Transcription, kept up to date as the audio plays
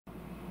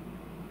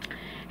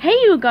Hey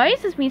you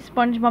guys, it's me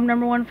SpongeBob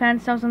 #1 fan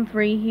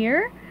 2003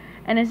 here,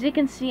 and as you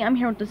can see I'm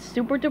here with the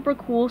super duper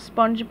cool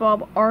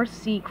SpongeBob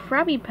RC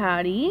Krabby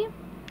Patty,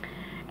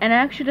 and I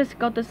actually just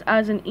got this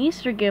as an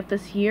Easter gift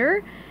this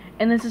year,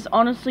 and this is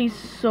honestly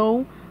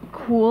so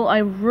cool. I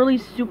really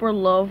super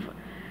love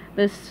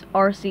this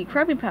RC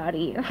Krabby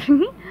Patty.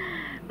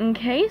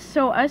 Okay,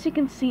 so as you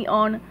can see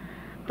on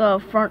the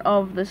front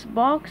of this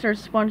box,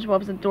 there's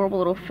SpongeBob's adorable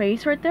little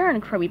face right there,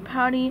 and Krabby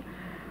Patty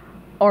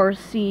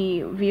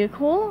RC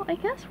vehicle, I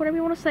guess, whatever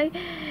you want to say.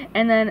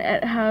 And then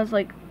it has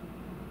like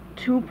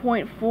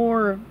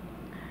 2.4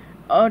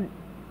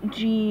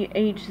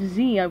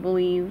 GHz, I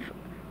believe,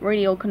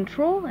 radio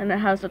control, and it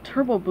has a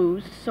turbo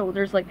boost, so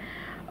there's like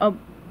a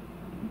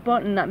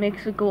button that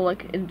makes it go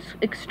like it's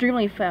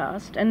extremely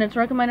fast, and it's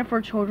recommended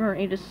for children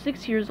ages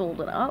 6 years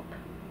old and up.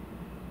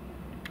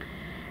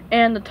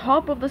 And the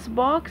top of this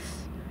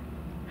box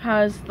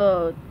has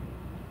the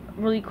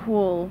really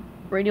cool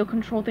radio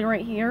control thing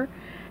right here,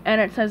 and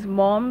it says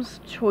Mom's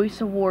Choice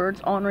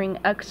Awards honoring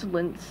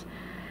excellence.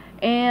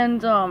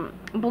 And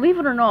believe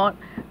it or not,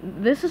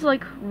 this is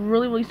like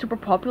really super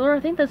popular.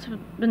 I think that's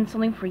been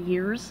selling for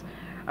years.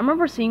 I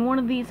remember seeing one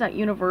of these at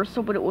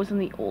Universal, but it was in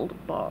the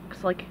old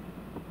box, like,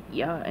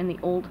 yeah, in the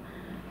old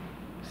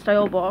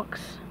style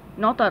box.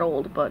 Not that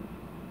old, but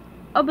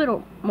a bit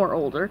more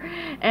older.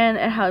 And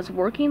it has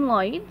working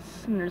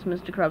lights, and there's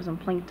Mr. Krabs and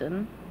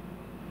Plankton.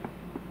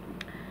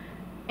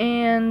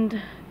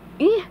 And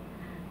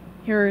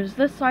here's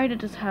this side. It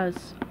just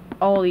has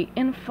all the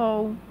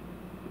info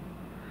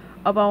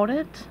about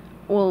it.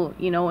 Well,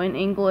 you know, in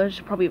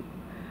English, probably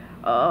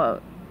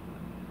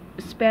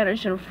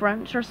Spanish and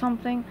French or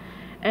something.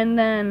 And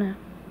then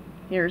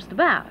here's the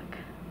back.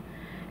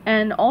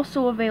 And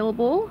also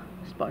available,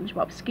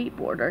 SpongeBob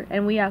skateboarder,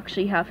 and we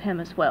actually have him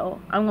as well.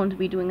 I'm going to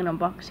be doing an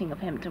unboxing of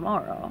him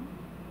tomorrow.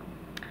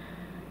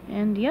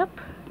 And yep,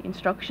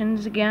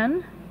 instructions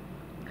again.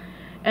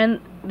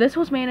 And this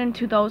was made in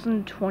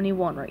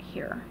 2021 right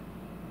here.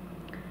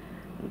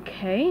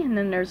 Okay, and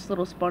then there's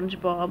little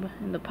SpongeBob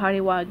and the potty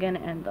wagon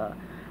and the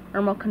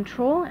remote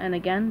control, and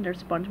again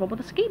there's SpongeBob with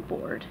a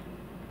skateboard.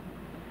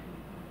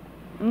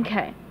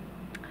 Okay.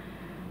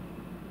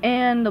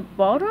 And the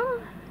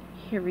bottom,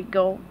 here we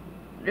go.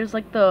 There's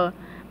like the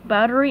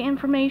battery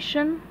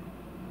information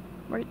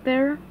right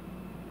there.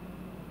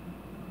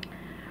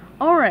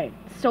 Alright,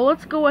 so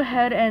let's go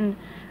ahead and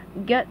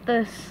get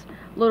this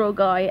little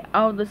guy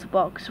out of this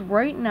box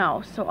right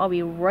now, so I'll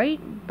be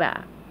right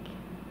back.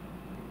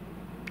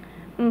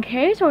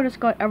 Okay, so I just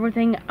got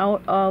everything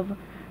out of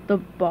the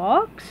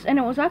box, and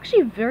it was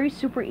actually very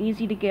super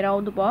easy to get out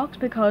of the box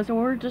because there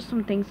were just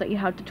some things that you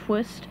had to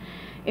twist.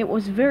 It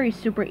was very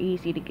super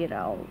easy to get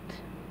out.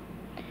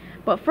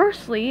 But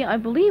firstly, I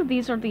believe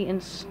these are the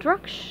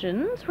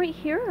instructions right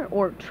here,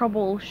 or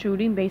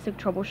troubleshooting, basic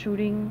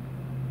troubleshooting.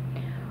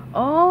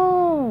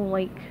 Oh,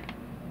 like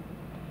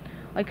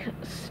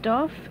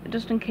stuff,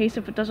 just in case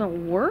if it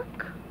doesn't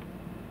work.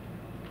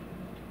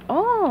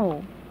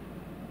 Oh.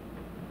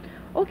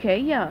 Okay,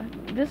 yeah,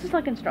 this is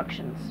like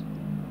instructions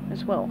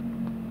as well.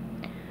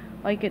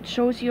 Like, it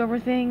shows you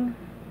everything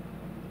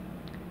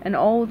and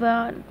all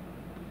that.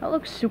 That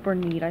looks super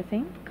neat, I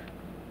think.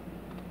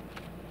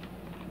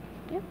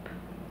 Yep.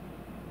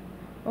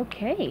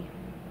 Okay.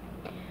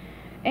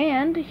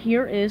 And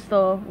here is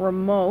the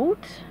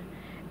remote.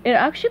 It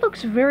actually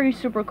looks very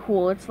super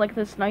cool. It's like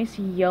this nice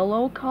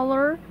yellow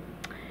color,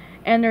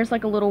 and there's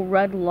like a little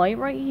red light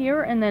right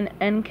here, and then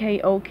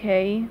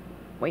NKOK.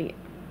 Wait.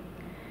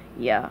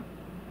 Yeah.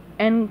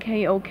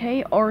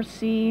 NKOK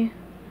RC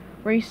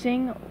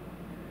Racing.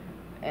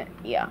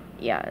 Yeah,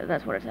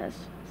 that's what it says.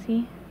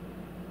 See?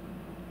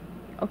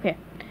 Okay.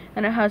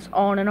 And it has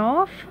on and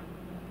off,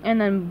 and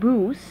then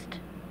boost.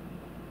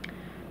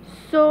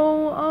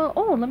 So,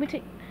 oh, let me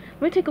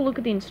take a look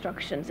at the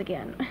instructions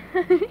again.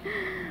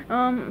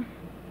 Oh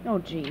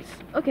jeez.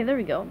 Okay, there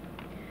we go.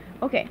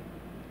 Okay.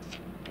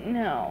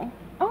 Now,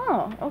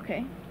 oh,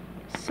 okay.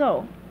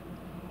 So,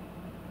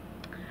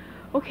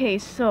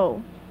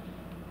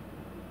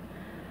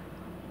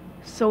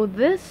 so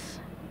this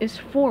is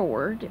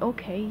forward.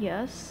 Okay,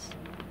 yes.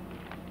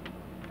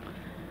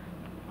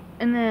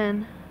 And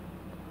then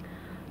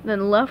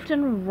left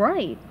and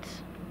right.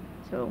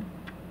 So,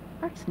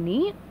 that's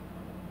neat.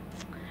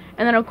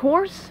 And then, of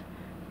course,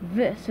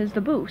 this is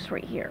the boost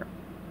right here.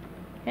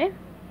 Okay?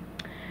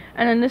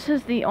 And then this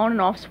is the on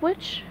and off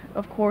switch.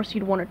 Of course,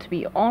 you'd want it to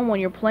be on when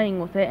you're playing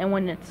with it, and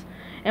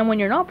when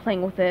you're not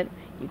playing with it,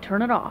 you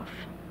turn it off.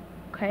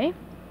 Okay?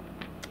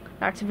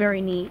 That's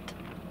very neat.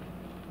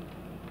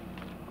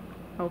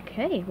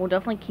 Okay, we'll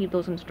definitely keep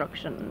those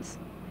instructions.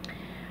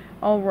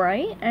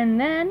 Alright,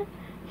 and then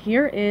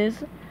here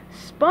is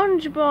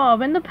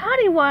SpongeBob and the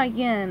Patty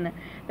Wagon.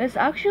 This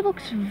actually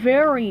looks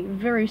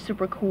very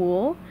super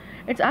cool.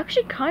 It's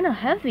actually kind of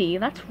heavy.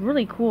 That's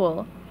really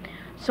cool.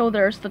 So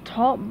there's the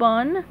top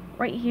bun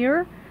right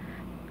here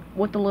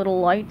with the little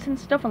lights and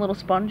stuff, and little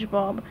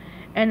SpongeBob.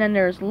 And then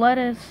there's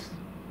lettuce,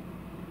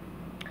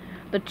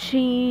 the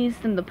cheese,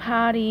 and the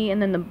patty,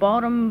 and then the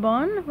bottom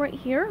bun right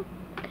here.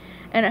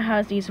 And it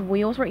has these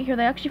wheels right here.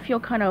 They actually feel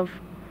kind of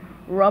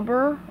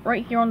rubber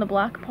right here on the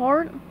black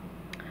part.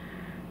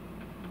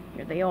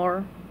 Here they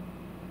are.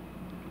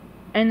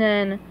 And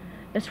then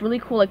this really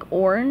cool like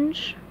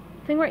orange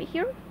thing right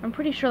here. I'm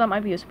pretty sure that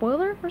might be a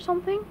spoiler or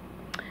something.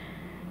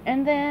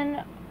 And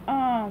then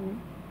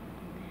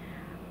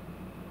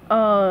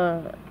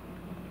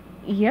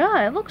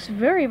yeah, it looks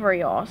very,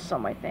 very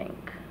awesome, I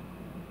think.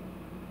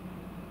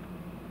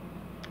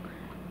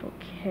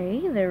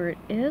 Okay, there it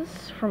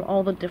is from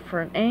all the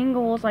different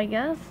angles, I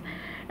guess.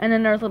 And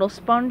then there's little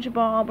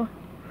SpongeBob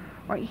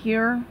right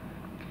here.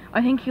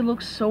 I think he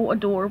looks so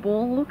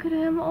adorable. Look at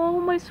him. Oh,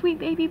 my sweet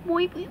baby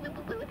boy. You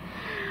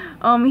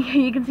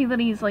can see that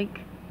he's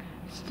like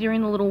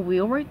steering the little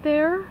wheel right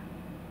there.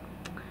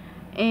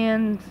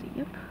 And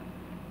yep.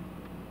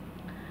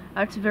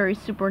 That's very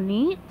super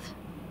neat.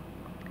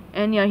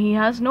 And yeah, he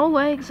has no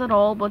legs at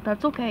all, but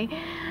that's okay.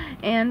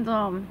 And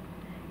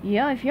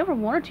yeah, if you ever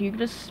wanted to, you could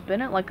just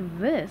spin it like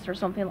this or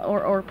something,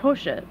 or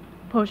push it.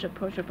 Push it.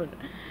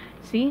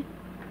 See?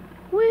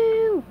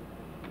 Woo!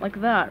 Like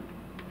that.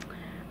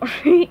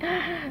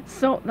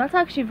 So that's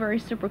actually very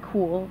super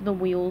cool. The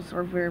wheels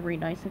are very, very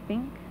nice, I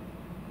think.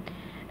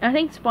 And I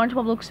think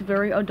SpongeBob looks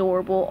very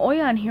adorable. Oh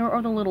yeah, and here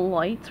are the little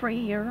lights right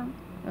here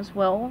as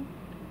well.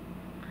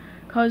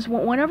 Because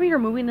whenever you're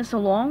moving this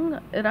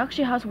along, it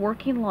actually has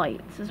working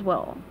lights as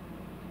well.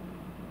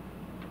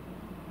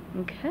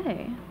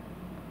 Okay.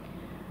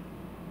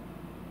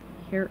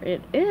 Here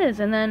it is.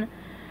 And then,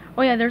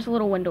 oh yeah, there's a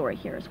little window right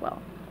here as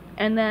well.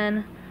 And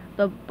then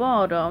the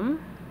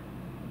bottom.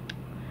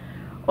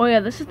 Oh yeah,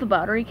 this is the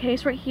battery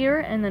case right here.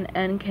 And then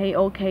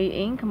NKOK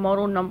Inc.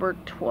 model number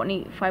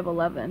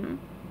 2511.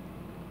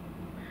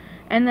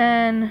 And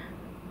then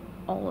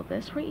all of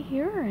this right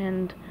here.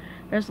 And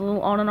there's a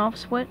little on and off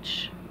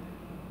switch.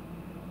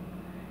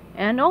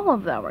 And all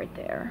of that right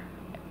there.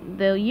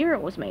 The year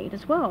it was made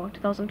as well,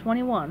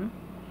 2021.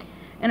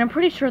 And I'm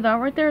pretty sure that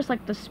right there is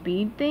like the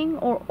speed thing.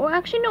 Or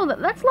actually no,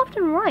 that's left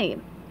and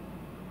right.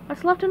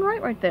 That's left and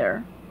right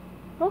there.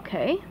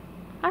 Okay.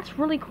 That's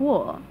really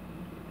cool.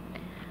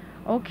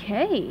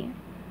 Okay.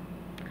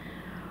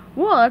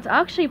 Well, that's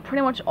actually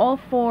pretty much all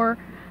for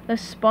the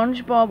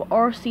SpongeBob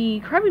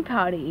RC Krabby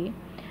Patty.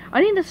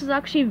 I think this is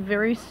actually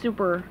very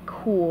super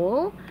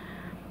cool.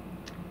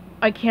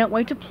 I can't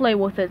wait to play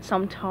with it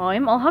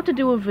sometime. I'll have to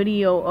do a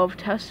video of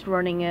test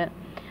running it.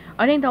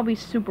 I think that'll be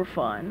super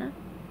fun.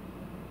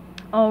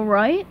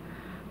 Alright.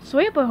 So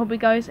yep, I hope you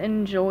guys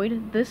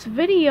enjoyed this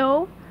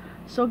video.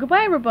 So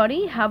goodbye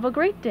everybody. Have a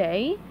great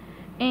day.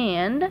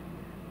 And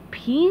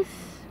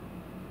peace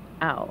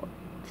out.